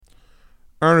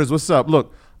Earners, what's up?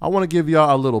 Look, I want to give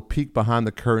y'all a little peek behind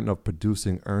the curtain of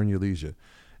producing Earn Your Leisure.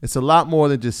 It's a lot more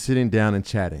than just sitting down and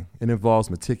chatting. It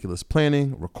involves meticulous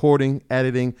planning, recording,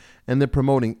 editing, and then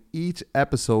promoting each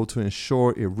episode to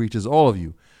ensure it reaches all of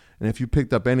you. And if you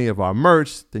picked up any of our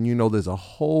merch, then you know there's a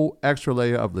whole extra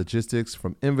layer of logistics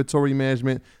from inventory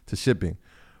management to shipping.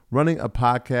 Running a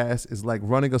podcast is like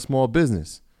running a small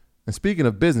business. And speaking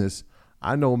of business,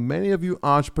 I know many of you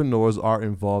entrepreneurs are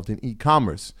involved in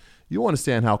e-commerce. You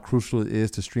understand how crucial it is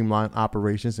to streamline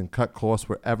operations and cut costs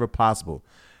wherever possible.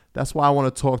 That's why I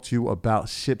want to talk to you about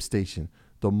ShipStation,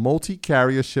 the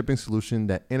multi-carrier shipping solution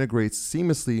that integrates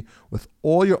seamlessly with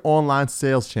all your online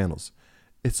sales channels.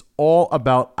 It's all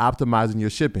about optimizing your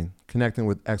shipping, connecting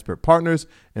with expert partners,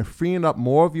 and freeing up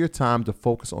more of your time to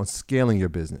focus on scaling your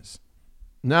business.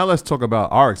 Now let's talk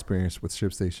about our experience with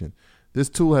ShipStation. This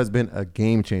tool has been a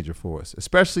game changer for us,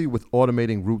 especially with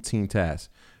automating routine tasks.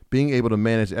 Being able to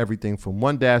manage everything from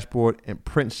one dashboard and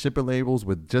print shipping labels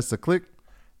with just a click,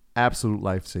 absolute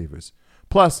lifesavers.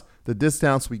 Plus, the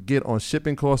discounts we get on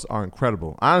shipping costs are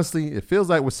incredible. Honestly, it feels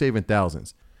like we're saving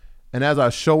thousands. And as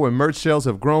our show and merch sales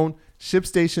have grown,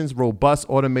 ShipStation's robust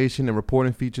automation and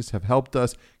reporting features have helped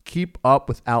us keep up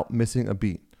without missing a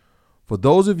beat. For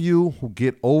those of you who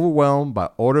get overwhelmed by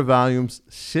order volumes,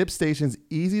 ShipStation's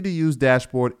easy-to-use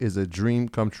dashboard is a dream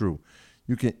come true.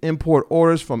 You can import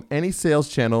orders from any sales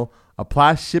channel,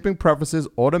 apply shipping preferences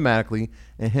automatically,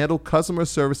 and handle customer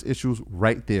service issues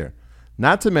right there.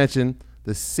 Not to mention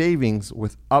the savings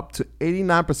with up to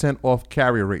 89% off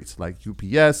carrier rates like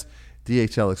UPS,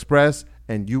 DHL Express,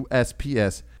 and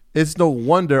USPS. It's no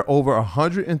wonder over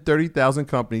 130,000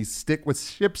 companies stick with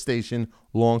ShipStation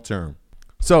long term.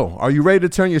 So, are you ready to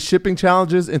turn your shipping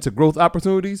challenges into growth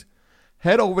opportunities?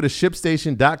 Head over to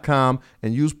ShipStation.com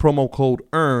and use promo code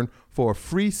EARN for a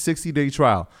free 60-day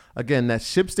trial. Again, that's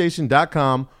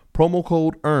ShipStation.com, promo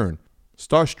code EARN.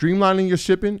 Start streamlining your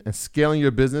shipping and scaling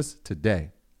your business today.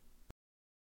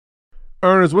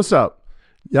 Earners, what's up?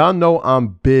 Y'all know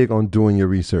I'm big on doing your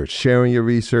research, sharing your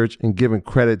research, and giving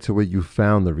credit to where you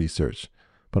found the research.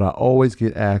 But I always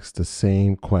get asked the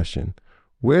same question.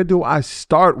 Where do I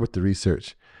start with the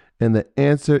research? And the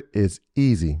answer is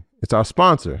easy. It's our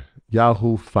sponsor,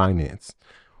 Yahoo Finance.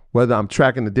 Whether I'm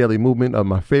tracking the daily movement of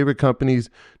my favorite companies,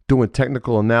 doing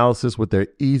technical analysis with their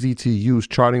easy-to-use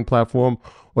charting platform,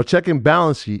 or checking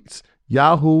balance sheets,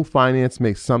 Yahoo Finance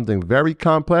makes something very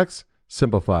complex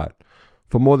simplified.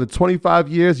 For more than 25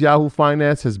 years, Yahoo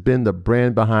Finance has been the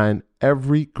brand behind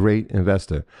every great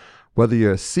investor. Whether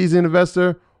you're a seasoned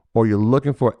investor or you're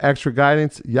looking for extra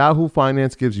guidance, Yahoo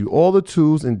Finance gives you all the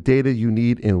tools and data you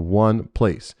need in one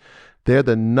place. They're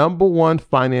the #1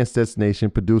 finance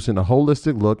destination, producing a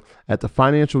holistic look at the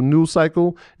financial news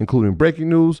cycle, including breaking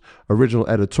news, original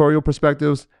editorial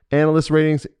perspectives, analyst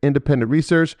ratings, independent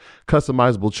research,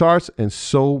 customizable charts, and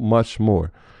so much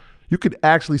more. You could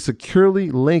actually securely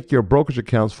link your brokerage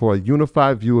accounts for a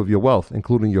unified view of your wealth,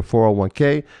 including your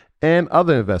 401k and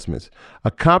other investments. A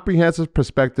comprehensive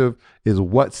perspective is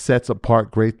what sets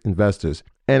apart great investors.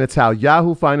 And it's how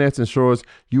Yahoo Finance ensures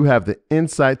you have the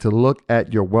insight to look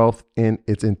at your wealth in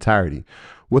its entirety.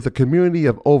 With a community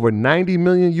of over 90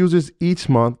 million users each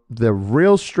month, the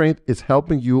real strength is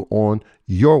helping you on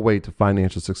your way to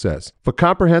financial success. For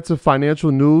comprehensive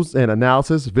financial news and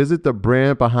analysis, visit the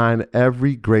brand behind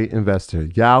every great investor,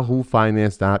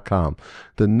 yahoofinance.com.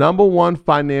 The #1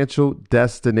 financial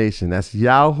destination. That's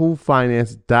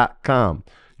yahoofinance.com.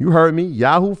 You heard me,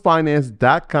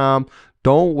 yahoofinance.com.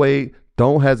 Don't wait.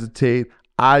 Don't hesitate.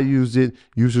 I used it.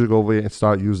 You should go over there and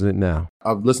start using it now.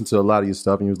 I've listened to a lot of your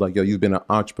stuff, and you was like, yo, you've been an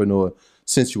entrepreneur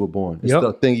since you were born. It's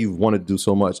the thing you've wanted to do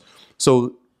so much.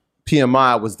 So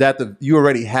PMI, was that you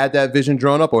already had that vision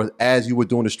drawn up, or as you were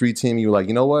doing the street team, you were like,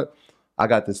 you know what? I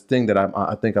got this thing that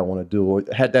I think I want to do. Or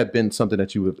had that been something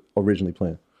that you had originally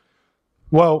planned?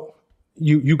 Well,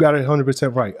 you got it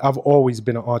 100% right. I've always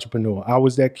been an entrepreneur. I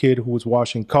was that kid who was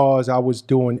washing cars. I was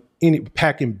doing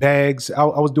packing bags. I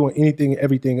was doing anything,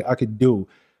 everything I could do.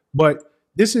 But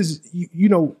this is,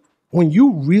 when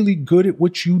you really good at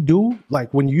what you do,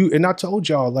 like and I told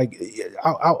y'all, like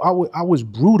I was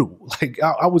brutal. Like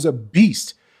I was a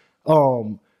beast.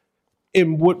 And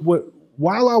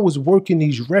while I was working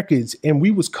these records and we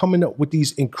was coming up with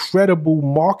these incredible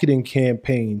marketing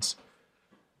campaigns,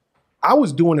 I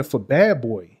was doing it for Bad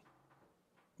Boy,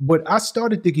 but I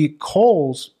started to get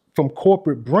calls from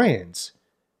corporate brands,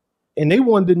 and they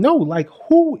wanted to know, like,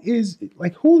 who's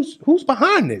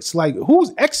behind this? Like,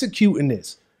 who's executing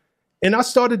this? And I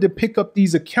started to pick up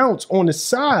these accounts on the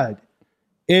side,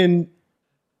 and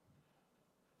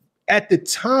at the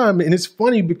time, and it's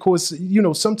funny because,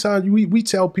 sometimes we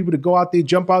tell people to go out there,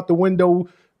 jump out the window,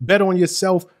 bet on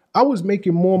yourself. I was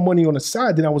making more money on the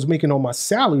side than I was making on my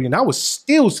salary, and I was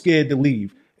still scared to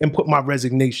leave and put my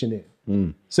resignation in.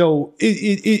 So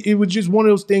it was just one of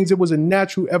those things. It was a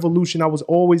natural evolution. I was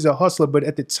always a hustler, but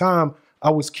at the time,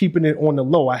 I was keeping it on the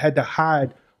low. I had to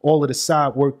hide all of the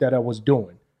side work that I was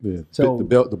doing. Yeah. So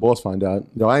the boss find out,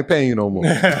 no, I ain't paying you no more.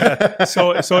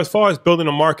 So as far as building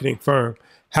a marketing firm,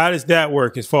 how does that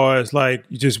work? As far as like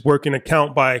you just working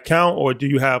account by account, or do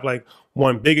you have like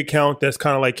one big account that's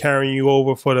kind of like carrying you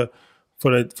over for the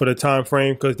time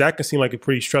frame? Because that can seem like a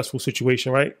pretty stressful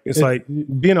situation, right? It's like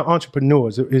being an entrepreneur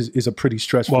is a pretty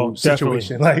stressful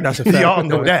situation. Like that's a fact. Y'all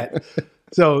know that.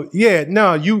 So yeah,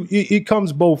 no, it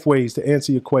comes both ways to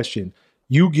answer your question.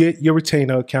 You get your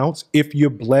retainer accounts if you're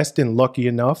blessed and lucky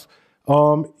enough.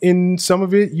 In some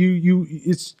of it,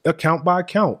 it's account by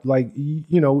account. Like,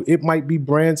 it might be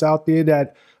brands out there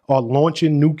that are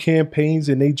launching new campaigns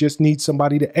and they just need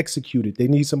somebody to execute it. They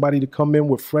need somebody to come in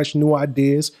with fresh new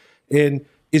ideas. And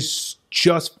it's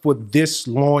just for this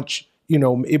launch.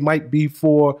 It might be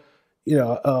for,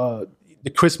 the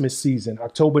Christmas season,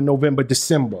 October, November,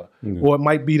 December, or it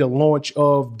might be the launch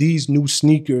of these new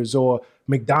sneakers, or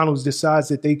McDonald's decides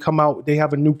that they come out, they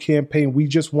have a new campaign. We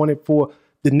just want it for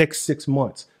the next 6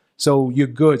 months. So you're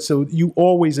good. So you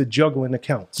always are juggling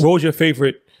accounts. What was your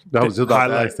favorite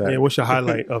highlight? Yeah, what's your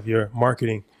highlight of your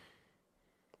marketing?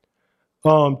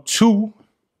 Two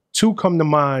come to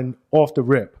mind off the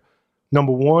rip.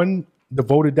 Number one, the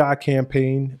Vote or Die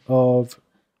campaign of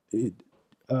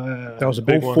that was a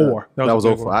big 04. one. That was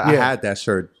 04. I had that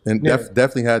shirt, and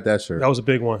definitely had that shirt. That was a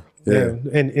big one. Yeah.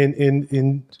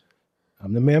 And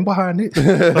I'm the man behind it.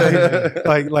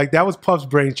 like that was Puff's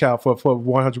brainchild for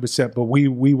 100%, but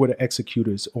we were the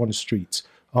executors on the streets,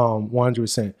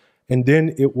 100%. And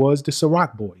then it was the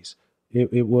Ciroc boys.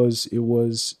 It was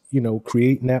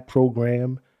creating that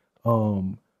program.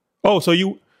 So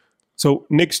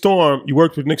Nick Storm, you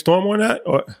worked with Nick Storm on that,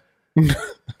 or?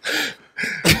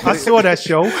 I saw that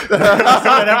show. I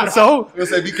saw that episode. You'll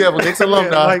say, be careful, Nick's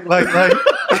alumni.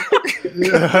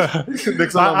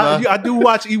 Nick's alumni. I do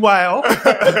watch EYL.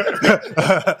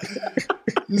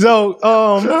 So,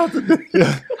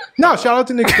 no, shout out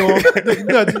to Nick Storm.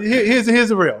 Here's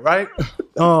the real, right?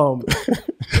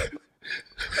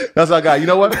 That's our guy. You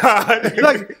know what?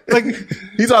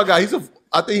 He's our guy.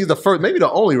 I think he's the first, maybe the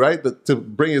only, right, to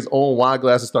bring his own wine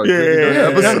glass and start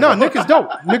drinking. Yeah. No, Nick is dope.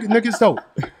 Nick is dope.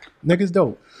 Nick is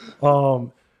dope.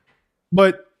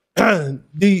 But here's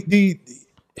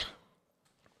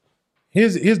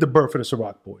the birth of the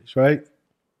Ciroc boys, right?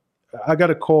 I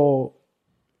got a call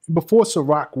before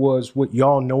Ciroc was what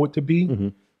y'all know it to be.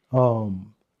 Mm-hmm.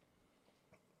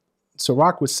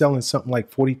 Ciroc was selling something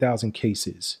like 40,000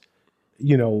 cases.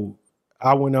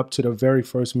 I went up to the very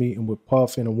first meeting with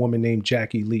Puff and a woman named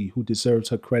Jackie Lee, who deserves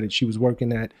her credit. She was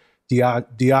working at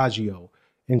Diageo,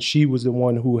 and she was the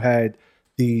one who had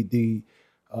the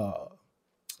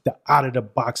out of the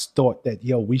box thought that,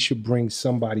 we should bring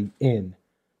somebody in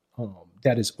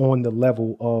that is on the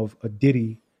level of a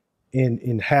Diddy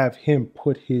and have him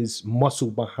put his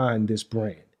muscle behind this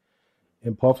brand.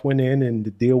 And Puff went in and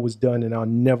the deal was done. And I'll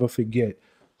never forget,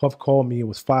 Puff called me. It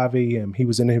was 5 a.m. He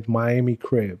was in his Miami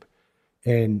crib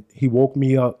and he woke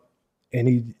me up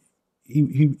and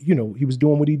he was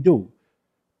doing what he do.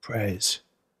 Prez,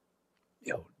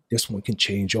 this one can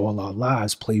change all our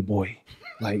lives, Playboy.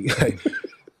 Like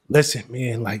listen,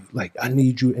 man, like I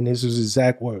need you. And this is his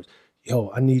exact words.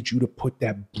 I need you to put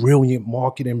that brilliant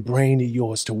marketing brain of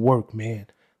yours to work, man.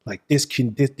 Like this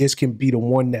can be the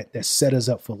one that set us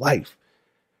up for life.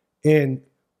 And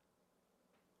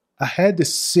I had to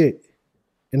sit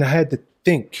and I had to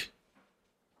think,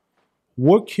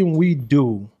 what can we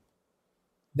do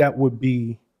that would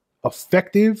be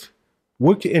effective?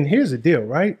 And here's the deal,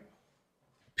 right?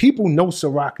 People know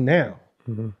Ciroc now,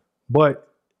 but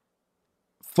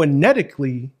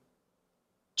phonetically,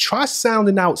 try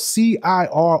sounding out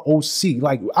Ciroc.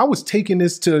 Like I was taking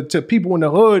this to people in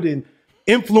the hood and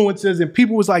influencers, and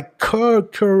people was like,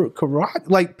 Ciroc.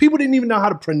 Like people didn't even know how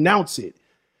to pronounce it.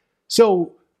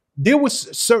 So there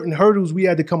was certain hurdles we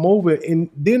had to come over, and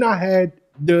then I had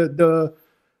the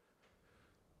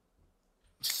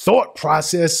thought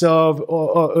process of,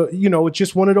 it's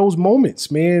just one of those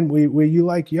moments, man, where you're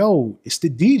like, it's the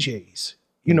DJs.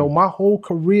 My whole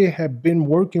career had been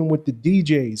working with the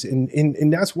DJs,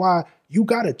 and that's why you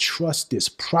got to trust this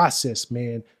process,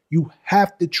 man. You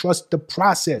have to trust the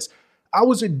process. I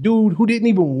was a dude who didn't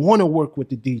even want to work with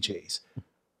the DJs.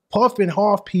 Puff and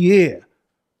Harv Pierre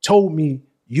told me,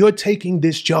 you're taking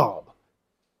this job.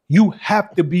 you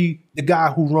have to be the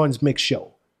guy who runs Mick's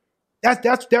show.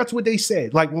 That's what they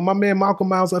said. Like when my man Malcolm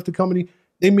Miles left the company,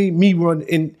 they made me run,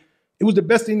 and it was the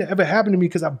best thing that ever happened to me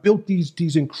because I built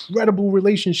these incredible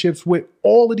relationships with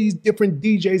all of these different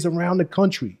DJs around the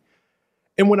country.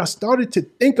 And when I started to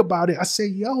think about it, I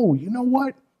said, yo, you know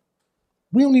what?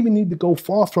 We don't even need to go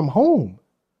far from home.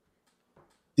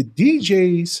 The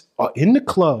DJs are in the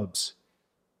clubs.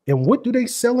 And what do they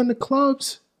sell in the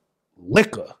clubs?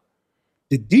 Liquor.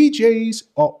 The DJs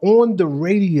are on the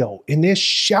radio and they're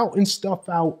shouting stuff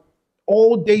out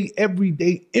all day, every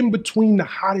day, in between the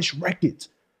hottest records.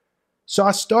 So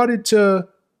I started to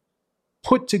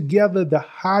put together the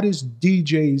hottest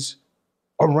DJs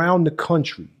around the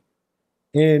country.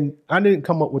 And I didn't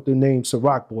come up with the name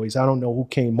Ciroc Boys. I don't know who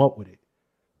came up with it.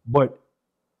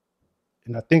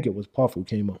 And I think it was Puff who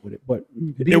came up with it. But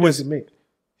it was me.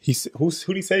 Who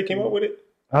did he say came up with it?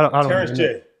 I don't Terrence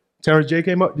J. Terrence J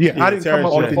came up? Yeah, I didn't come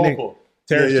up with the name.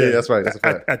 Terrence J. That's right. That's a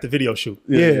fact. At the video shoot.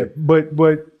 Yeah, but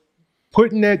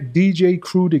putting that DJ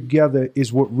crew together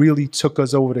is what really took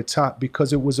us over the top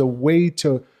because it was a way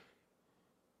to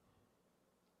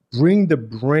bring the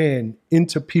brand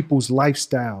into people's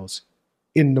lifestyles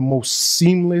in the most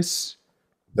seamless,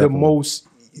 the most,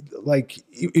 like,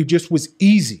 it just was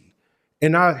easy.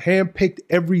 And I handpicked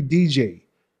every DJ.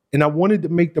 And I wanted to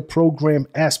make the program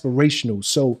aspirational.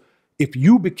 So if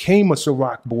you became a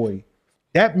Ciroc boy,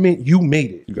 that meant you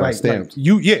made it. You got stamped.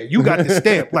 You got the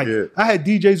stamp. Like I had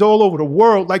DJs all over the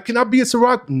world. Like, can I be a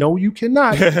Ciroc? No, you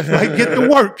cannot. Like, get to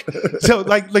work. So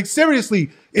like seriously.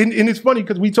 And it's funny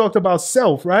because we talked about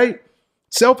Self, right?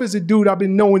 Self is a dude I've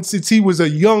been knowing since he was a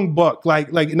young buck. Like,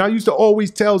 and I used to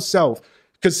always tell Self,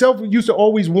 because Self used to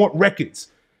always want records.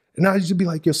 And I used to be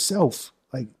like, yourself,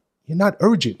 like, you're not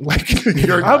urgent. Like,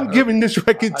 I'm giving this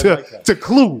record to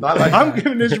Clue. I'm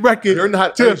giving this record. You're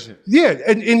not urgent. Yeah,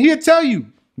 and he'll tell you.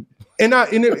 And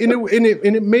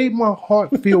it made my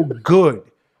heart feel good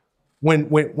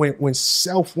when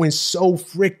Self went so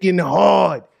freaking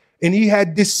hard. And he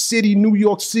had this city, New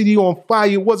York City, on fire.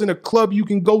 It wasn't a club you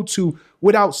can go to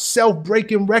without Self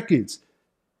breaking records.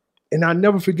 And I'll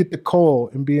never forget the call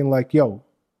and being like, yo,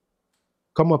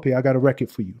 come up here. I got a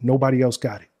record for you. Nobody else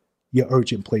got it. You're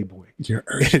urgent Playboy. You're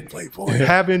urgent Playboy.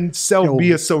 Having Self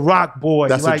be a Ciroc boy.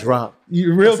 That's like, a drop.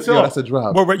 Real talk. That's a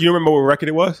drop. You remember what record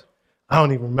it was? I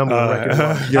don't even remember what record it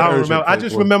was. I don't remember. I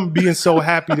just remember being so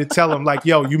happy to tell him, like,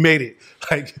 yo, you made it.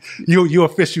 Like, you're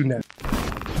official now.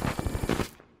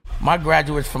 My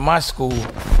graduates from my school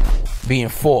being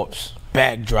Forbes,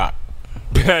 bag drop.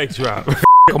 Bag drop.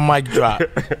 A mic drop,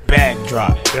 bag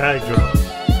drop. Bag drop.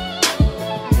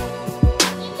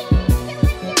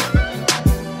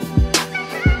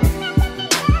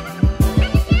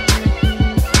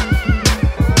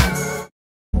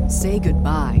 Say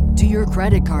goodbye to your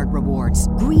credit card rewards.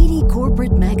 Greedy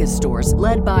corporate mega stores,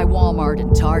 led by Walmart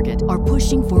and Target, are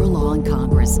pushing for a law in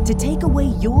Congress to take away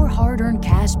your hard-earned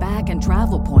cash back and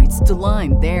travel points to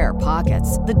line their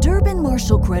pockets. The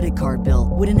Durbin-Marshall credit card bill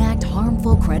would enact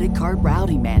harmful credit card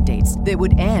routing mandates that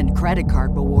would end credit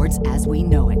card rewards as we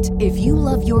know it. If you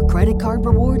love your credit card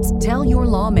rewards, tell your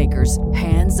lawmakers,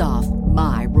 hands off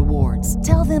my rewards.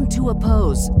 Tell them to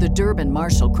oppose the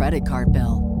Durbin-Marshall credit card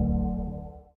bill.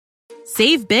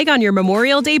 Save big on your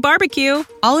Memorial Day barbecue,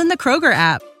 all in the Kroger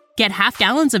app. Get half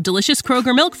gallons of delicious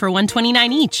Kroger milk for $1.29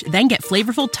 each. Then get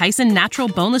flavorful Tyson natural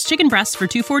boneless chicken breasts for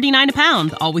 $2.49 a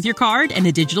pound, all with your card and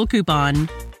a digital coupon.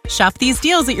 Shop these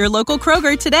deals at your local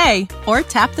Kroger today, or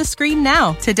tap the screen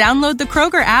now to download the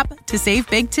Kroger app to save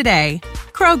big today.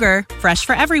 Kroger, fresh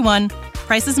for everyone.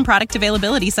 Prices and product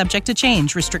availability subject to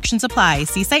change. Restrictions apply.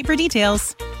 See site for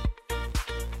details.